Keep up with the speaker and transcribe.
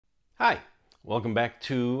Hi, welcome back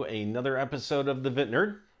to another episode of The Vit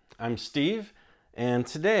Nerd. I'm Steve, and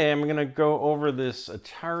today I'm going to go over this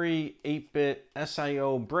Atari 8-bit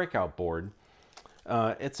SIO Breakout board.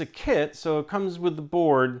 It's a kit, so it comes with the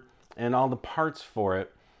board and all the parts for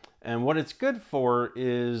it. And what it's good for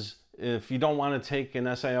is if you don't want to take an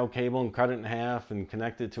SIO cable and cut it in half and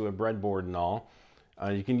connect it to a breadboard and all,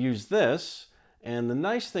 you can use this. And the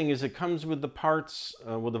nice thing is it comes with the parts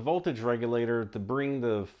with a voltage regulator to bring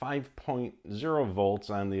the 5.0 volts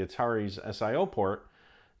on the Atari's SIO port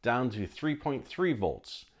down to 3.3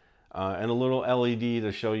 volts. And a little LED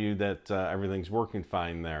to show you that everything's working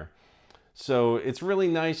fine there. So it's really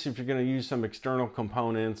nice if you're going to use some external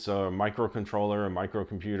components, a microcontroller, a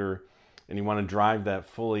microcomputer, and you want to drive that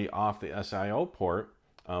fully off the SIO port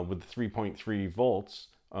with the 3.3 volts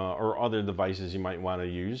or other devices you might want to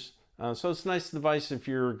use. So it's a nice device if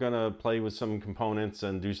you're going to play with some components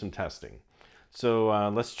and do some testing. So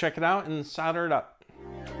let's check it out and solder it up.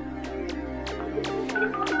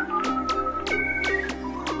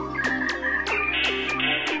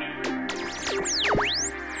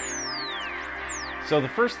 So the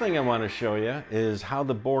first thing I want to show you is how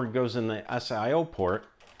the board goes in the SIO port.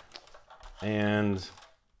 And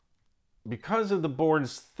because of the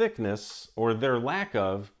board's thickness, or their lack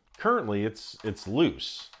of, currently it's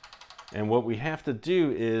loose. And what we have to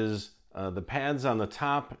do is the pads on the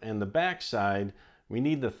top and the back side, we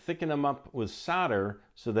need to thicken them up with solder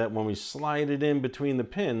so that when we slide it in between the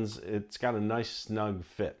pins, it's got a nice snug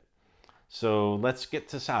fit. So let's get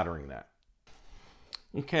to soldering that.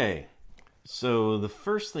 Okay, so the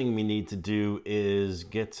first thing we need to do is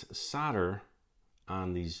get solder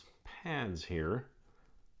on these pads here.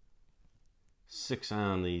 6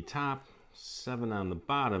 on the top, 7 on the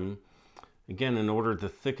bottom. Again, in order to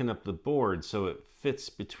thicken up the board so it fits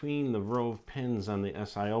between the row of pins on the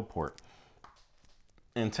SIO port.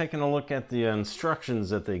 And taking a look at the instructions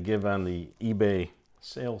that they give on the eBay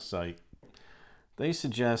sales site, they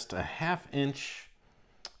suggest a 1/2 inch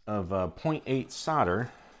of 0.8 solder,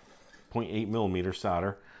 0.8 millimeter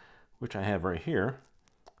solder, which I have right here,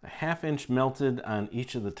 a 1/2 inch melted on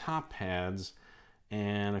each of the top pads,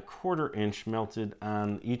 and a 1/4 inch melted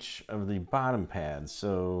on each of the bottom pads.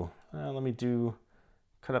 So let me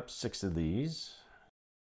cut up 6 of these.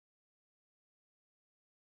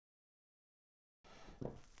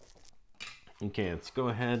 Okay, let's go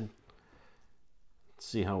ahead,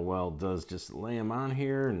 see how well it does. Just lay them on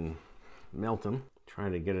here and melt them. Try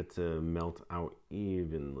to get it to melt out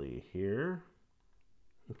evenly here.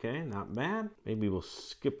 Okay, not bad. Maybe we'll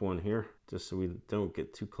skip one here just so we don't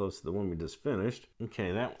get too close to the one we just finished.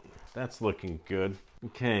 Okay, that's looking good.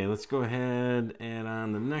 Okay, let's go ahead and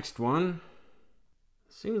on the next one.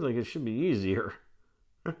 Seems like it should be easier.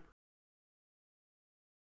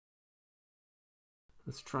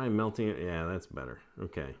 Let's try melting it. Yeah, that's better.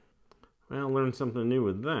 Okay. Well, learn something new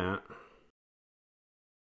with that.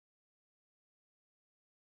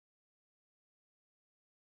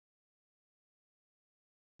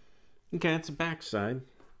 Okay, it's the back side.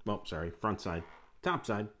 Well, sorry, front side, top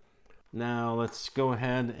side. Now let's go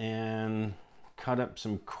ahead and cut up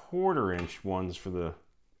some 1/4 inch ones for the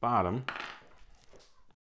bottom.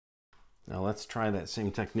 Now let's try that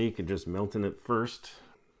same technique of just melting it first.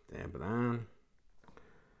 Dab it on.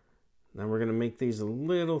 Now we're going to make these a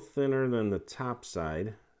little thinner than the top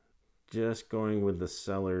side. Just going with the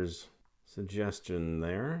seller's suggestion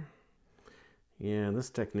there. Yeah, this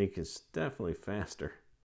technique is definitely faster.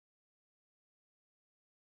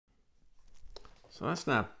 So that's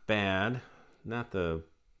not bad. Not the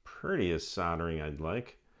prettiest soldering I'd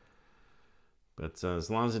like. But as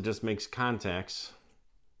long as it just makes contacts,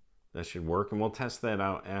 that should work. And we'll test that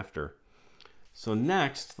out after. So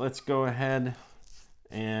next, let's go ahead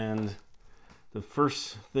and the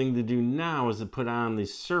first thing to do now is to put on the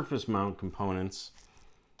surface mount components,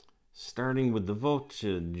 starting with the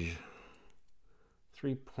voltage.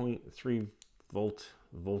 3.3 volt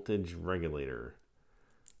voltage regulator.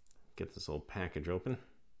 Get this little package open.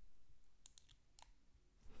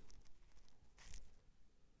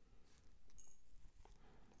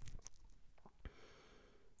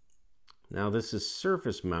 Now this is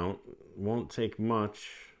surface mount. Won't take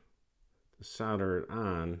much to solder it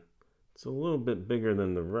on. It's a little bit bigger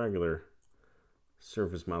than the regular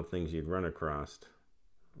surface mount things you'd run across,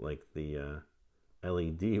 like the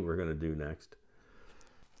LED we're going to do next.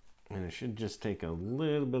 And it should just take a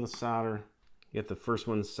little bit of solder. Get the first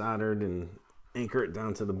one soldered and anchor it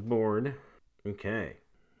down to the board. Okay.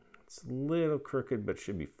 It's a little crooked, but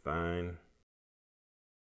should be fine.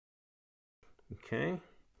 Okay.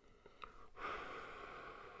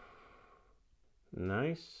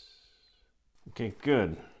 Nice. Okay,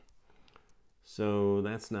 good. So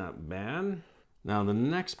that's not bad. Now the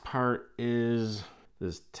next part is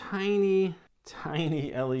this tiny,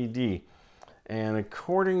 tiny LED. And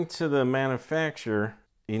according to the manufacturer,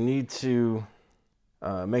 you need to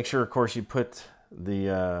make sure, of course, you put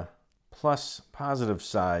the positive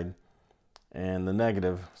side and the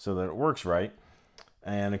negative so that it works right.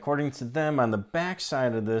 And according to them, on the back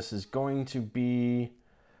side of this is going to be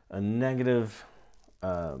a negative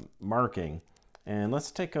marking. And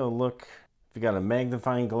let's take a look. If you got a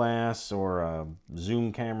magnifying glass or a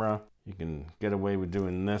zoom camera, you can get away with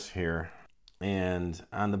doing this here. And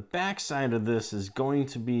on the back side of this is going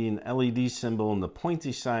to be an LED symbol, and the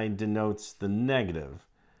pointy side denotes the negative.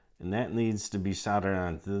 And that needs to be soldered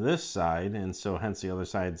onto this side, and so hence the other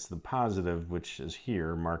side's the positive, which is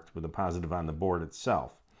here, marked with a positive on the board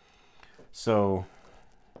itself. So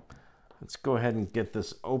let's go ahead and get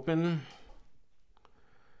this open.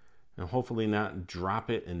 And hopefully not drop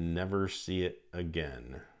it and never see it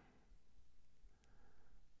again.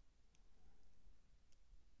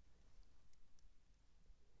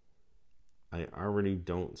 I already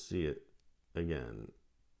don't see it again.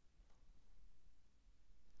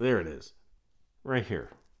 There it is, right here.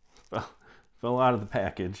 Fell out of the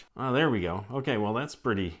package. Oh, there we go. Okay, well that's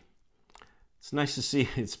pretty, it's nice to see.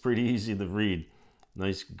 It's pretty easy to read.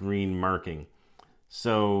 Nice green marking.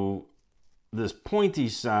 So this pointy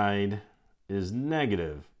side is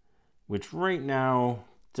negative, which right now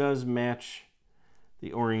does match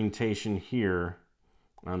the orientation here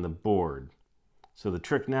on the board. So the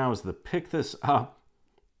trick now is to pick this up,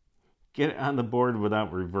 get it on the board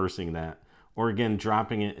without reversing that, or again,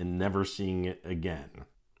 dropping it and never seeing it again.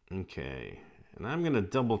 Okay, and I'm gonna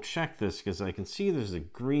double check this because I can see there's a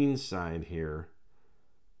green side here.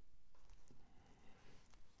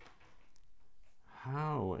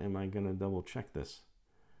 How am I gonna double check this?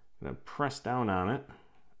 I'm gonna press down on it,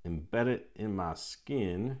 embed it in my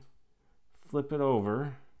skin, flip it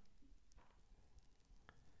over.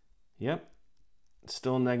 Yep, it's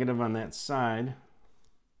still negative on that side.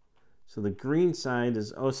 So the green side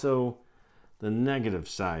is also the negative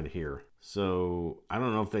side here. So I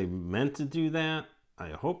don't know if they meant to do that. I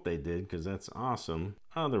hope they did, because that's awesome.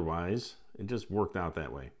 Otherwise, it just worked out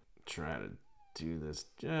that way. Try to do this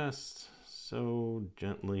just so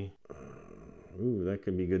gently. Ooh, that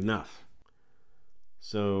could be good enough.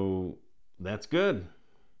 So that's good.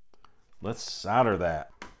 Let's solder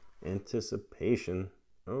that. Anticipation.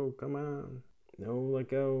 Oh, come on. No, let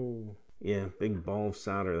go. Yeah, big ball of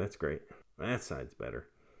solder. That's great. That side's better.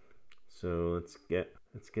 So let's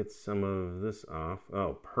get some of this off.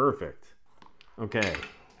 Oh, perfect. Okay,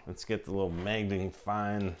 let's get the little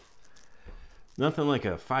magnifying. Nothing like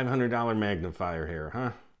a $500 magnifier here,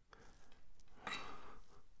 huh?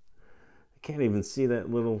 I can't even see that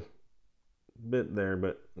little bit there,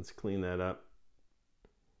 but let's clean that up.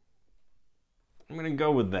 I'm gonna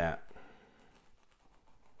go with that.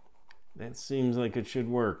 That seems like it should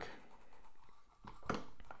work.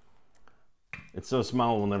 It's so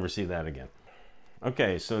small we'll never see that again.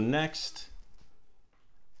 Okay, so next,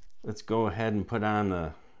 let's go ahead and put on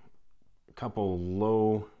a couple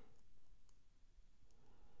low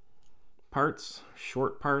parts,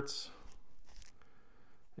 short parts,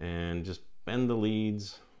 and just bend the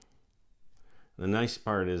leads. The nice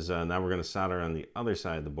part is now we're going to solder on the other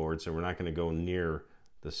side of the board, so we're not going to go near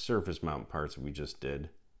the surface mount parts we just did.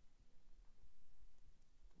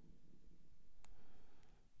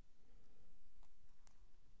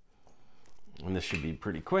 And this should be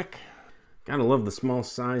pretty quick. Gotta love the small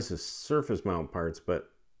size of surface mount parts,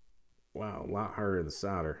 but wow, a lot harder to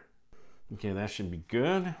solder. Okay, that should be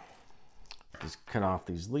good. Just cut off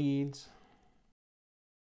these leads.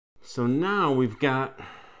 So now we've got a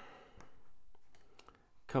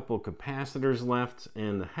couple capacitors left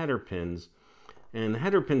and the header pins. And the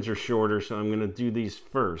header pins are shorter, so I'm gonna do these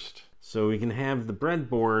first. So we can have the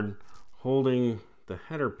breadboard holding the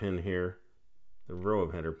header pin here, the row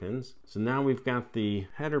of header pins. So now we've got the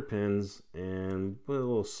header pins and put a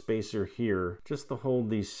little spacer here just to hold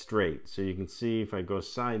these straight. So you can see if I go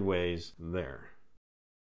sideways there.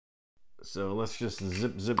 So let's just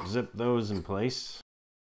zip, zip, zip those in place.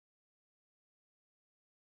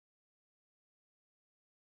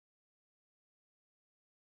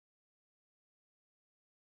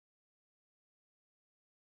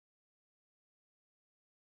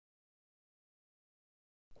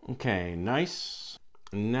 Okay, nice.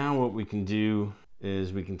 Now what we can do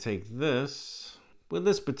is we can take this. With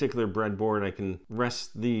this particular breadboard, I can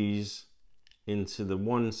rest these into the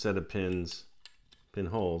one set of pins, pin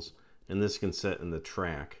holes, and this can set in the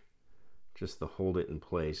track just to hold it in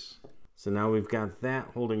place. So now we've got that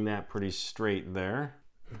holding that pretty straight there.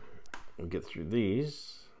 We'll get through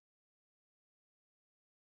these.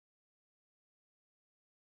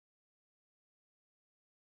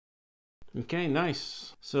 Okay,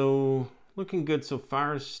 nice. So looking good so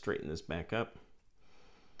far. Straighten this back up.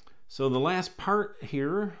 So the last part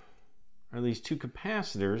here are these two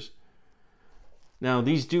capacitors. Now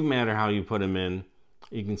these do matter how you put them in.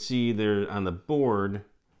 You can see they're on the board.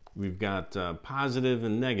 We've got positive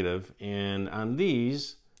and negative, and on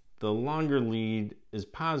these the longer lead is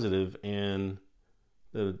positive and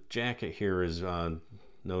the jacket here is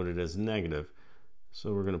noted as negative.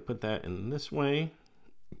 So we're going to put that in this way,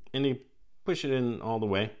 and you push it in all the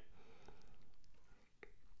way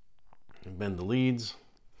and bend the leads.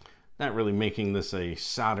 Not really making this a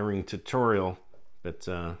soldering tutorial, but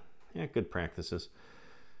yeah, good practices.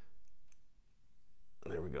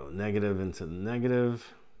 There we go, negative into the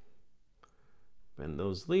negative. Bend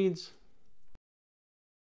those leads.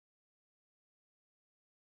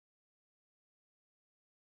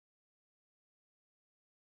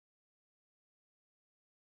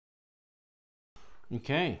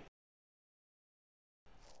 Okay.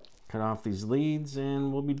 Cut off these leads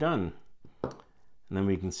and we'll be done. And then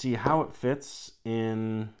we can see how it fits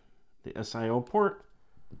in the SIO port.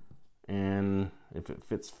 And if it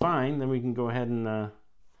fits fine, then we can go ahead and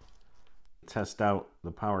test out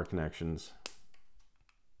the power connections.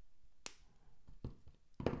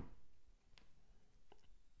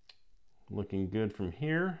 Looking good from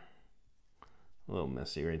here. A little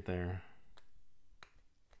messy right there.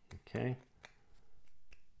 Okay.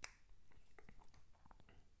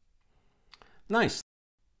 Nice.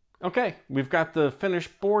 Okay, we've got the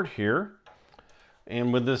finished board here.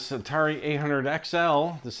 And with this Atari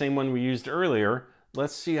 800XL, the same one we used earlier,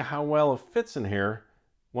 let's see how well it fits in here.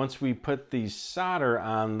 Once we put the solder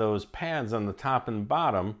on those pads on the top and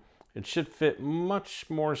bottom, it should fit much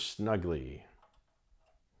more snugly.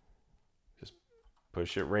 Just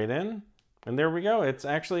push it right in, and there we go. It's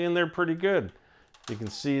actually in there pretty good. You can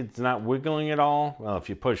see it's not wiggling at all. Well, if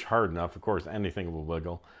you push hard enough, of course, anything will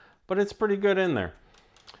wiggle, but it's pretty good in there.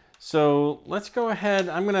 So let's go ahead.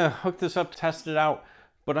 I'm going to hook this up, test it out,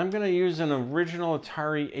 but I'm going to use an original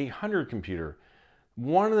Atari 800 computer.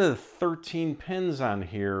 One of the 13 pins on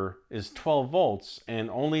here is 12 volts, and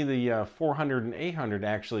only the 400 and 800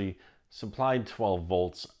 actually supplied 12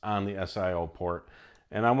 volts on the SIO port.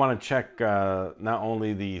 And I want to check not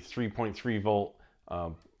only the 3.3 volt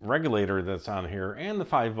regulator that's on here and the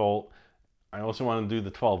 5 volt, I also want to do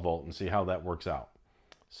the 12 volt and see how that works out.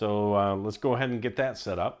 So let's go ahead and get that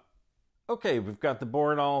set up. Okay, we've got the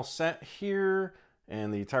board all set here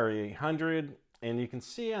and the Atari 800, and you can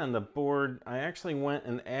see on the board I actually went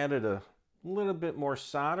and added a little bit more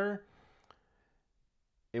solder.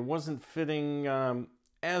 It wasn't fitting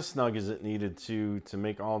as snug as it needed to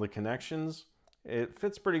make all the connections. It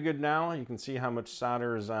fits pretty good now. You can see how much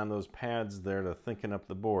solder is on those pads there to thicken up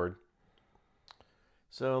the board.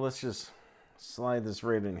 So let's just slide this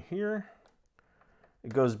right in here.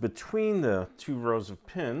 It goes between the two rows of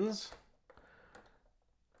pins.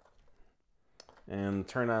 And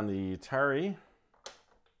turn on the Atari.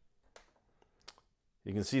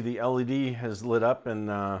 You can see the LED has lit up,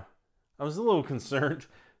 and I was a little concerned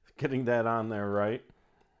getting that on there right.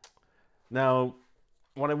 Now,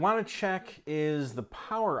 what I want to check is the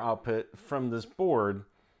power output from this board.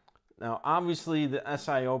 Now, obviously, the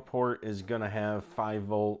SIO port is going to have 5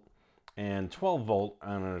 volt and 12 volt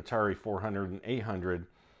on an Atari 400 and 800.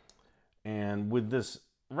 And with this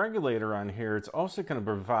regulator on here, it's also going to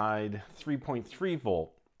provide 3.3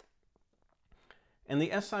 volt. And the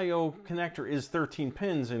SIO connector is 13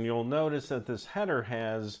 pins, and you'll notice that this header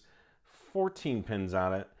has 14 pins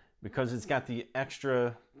on it because it's got the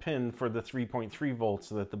extra pin for the 3.3 volts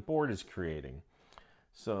that the board is creating.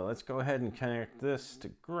 So let's go ahead and connect this to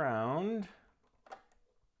ground.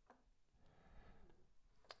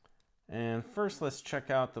 And first let's check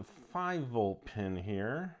out the 5 volt pin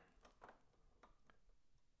here.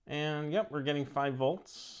 And yep, we're getting 5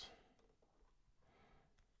 volts.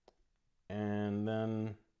 And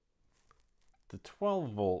then the 12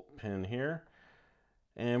 volt pin here.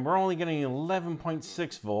 And we're only getting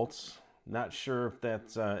 11.6 volts. Not sure if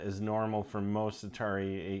that is normal for most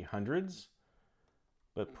Atari 800s,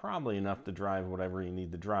 but probably enough to drive whatever you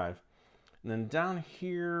need to drive. And then down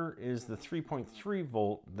here is the 3.3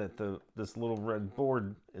 volt that this little red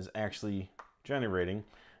board is actually generating.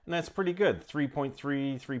 And that's pretty good, 3.3,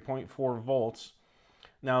 3.4 volts.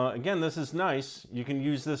 Now, again, this is nice. You can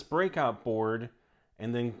use this breakout board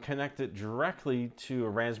and then connect it directly to a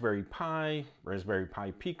Raspberry Pi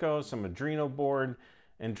Pico, some Arduino board,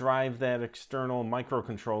 and drive that external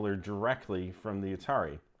microcontroller directly from the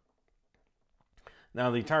Atari. Now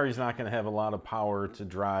the Atari's not going to have a lot of power to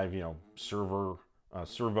drive, servo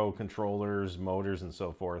controllers, motors, and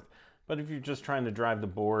so forth. But if you're just trying to drive the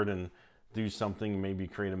board and do something, maybe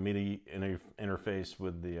create a MIDI interface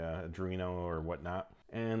with the Arduino or whatnot.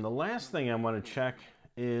 And the last thing I want to check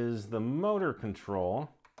is the motor control,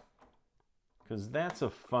 because that's a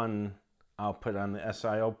fun output on the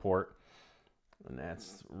SIO port. And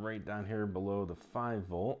that's right down here below the 5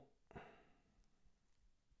 volt.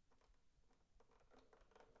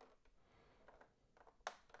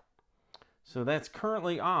 So that's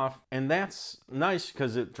currently off, and that's nice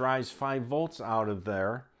because it drives 5 volts out of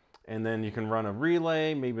there. And then you can run a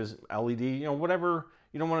relay, maybe a LED, whatever.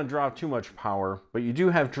 You don't want to draw too much power, but you do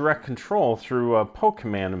have direct control through a poke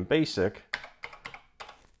command in BASIC.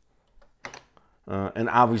 And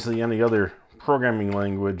obviously any other programming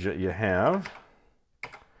language that you have.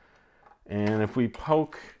 And if we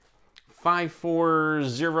poke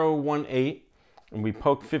 54018 and we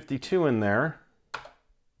poke 52 in there,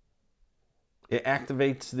 it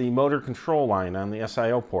activates the motor control line on the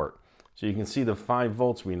SIO port. So you can see the 5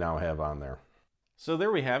 volts we now have on there. So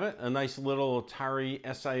there we have it, a nice little Atari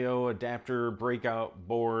SIO adapter breakout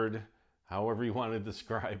board, however you want to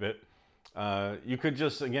describe it. You could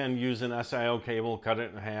just, again, use an SIO cable, cut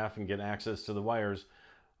it in half, and get access to the wires.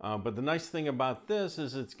 But the nice thing about this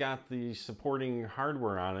is it's got the supporting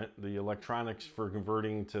hardware on it, the electronics for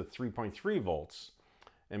converting to 3.3 volts.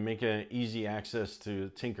 And make it easy access to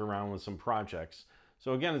tinker around with some projects.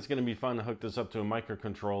 So again, it's going to be fun to hook this up to a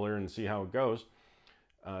microcontroller and see how it goes.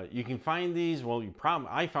 You can find these,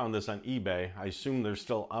 I found this on eBay. I assume they're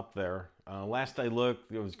still up there. Last I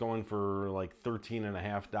looked, it was going for like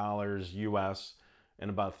 $13.50 US and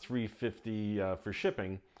about $3.50 for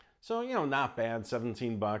shipping. So, not bad,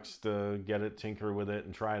 17 bucks to get it, tinker with it,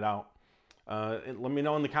 and try it out. Let me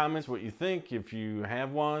know in the comments what you think, if you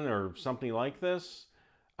have one or something like this.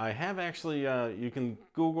 I have actually, you can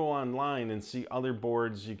Google online and see other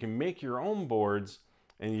boards. You can make your own boards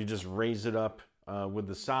and you just raise it up with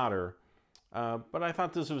the solder. But I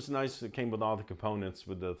thought this was nice. It came with all the components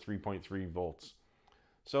with the 3.3 volts.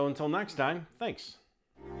 So until next time, thanks.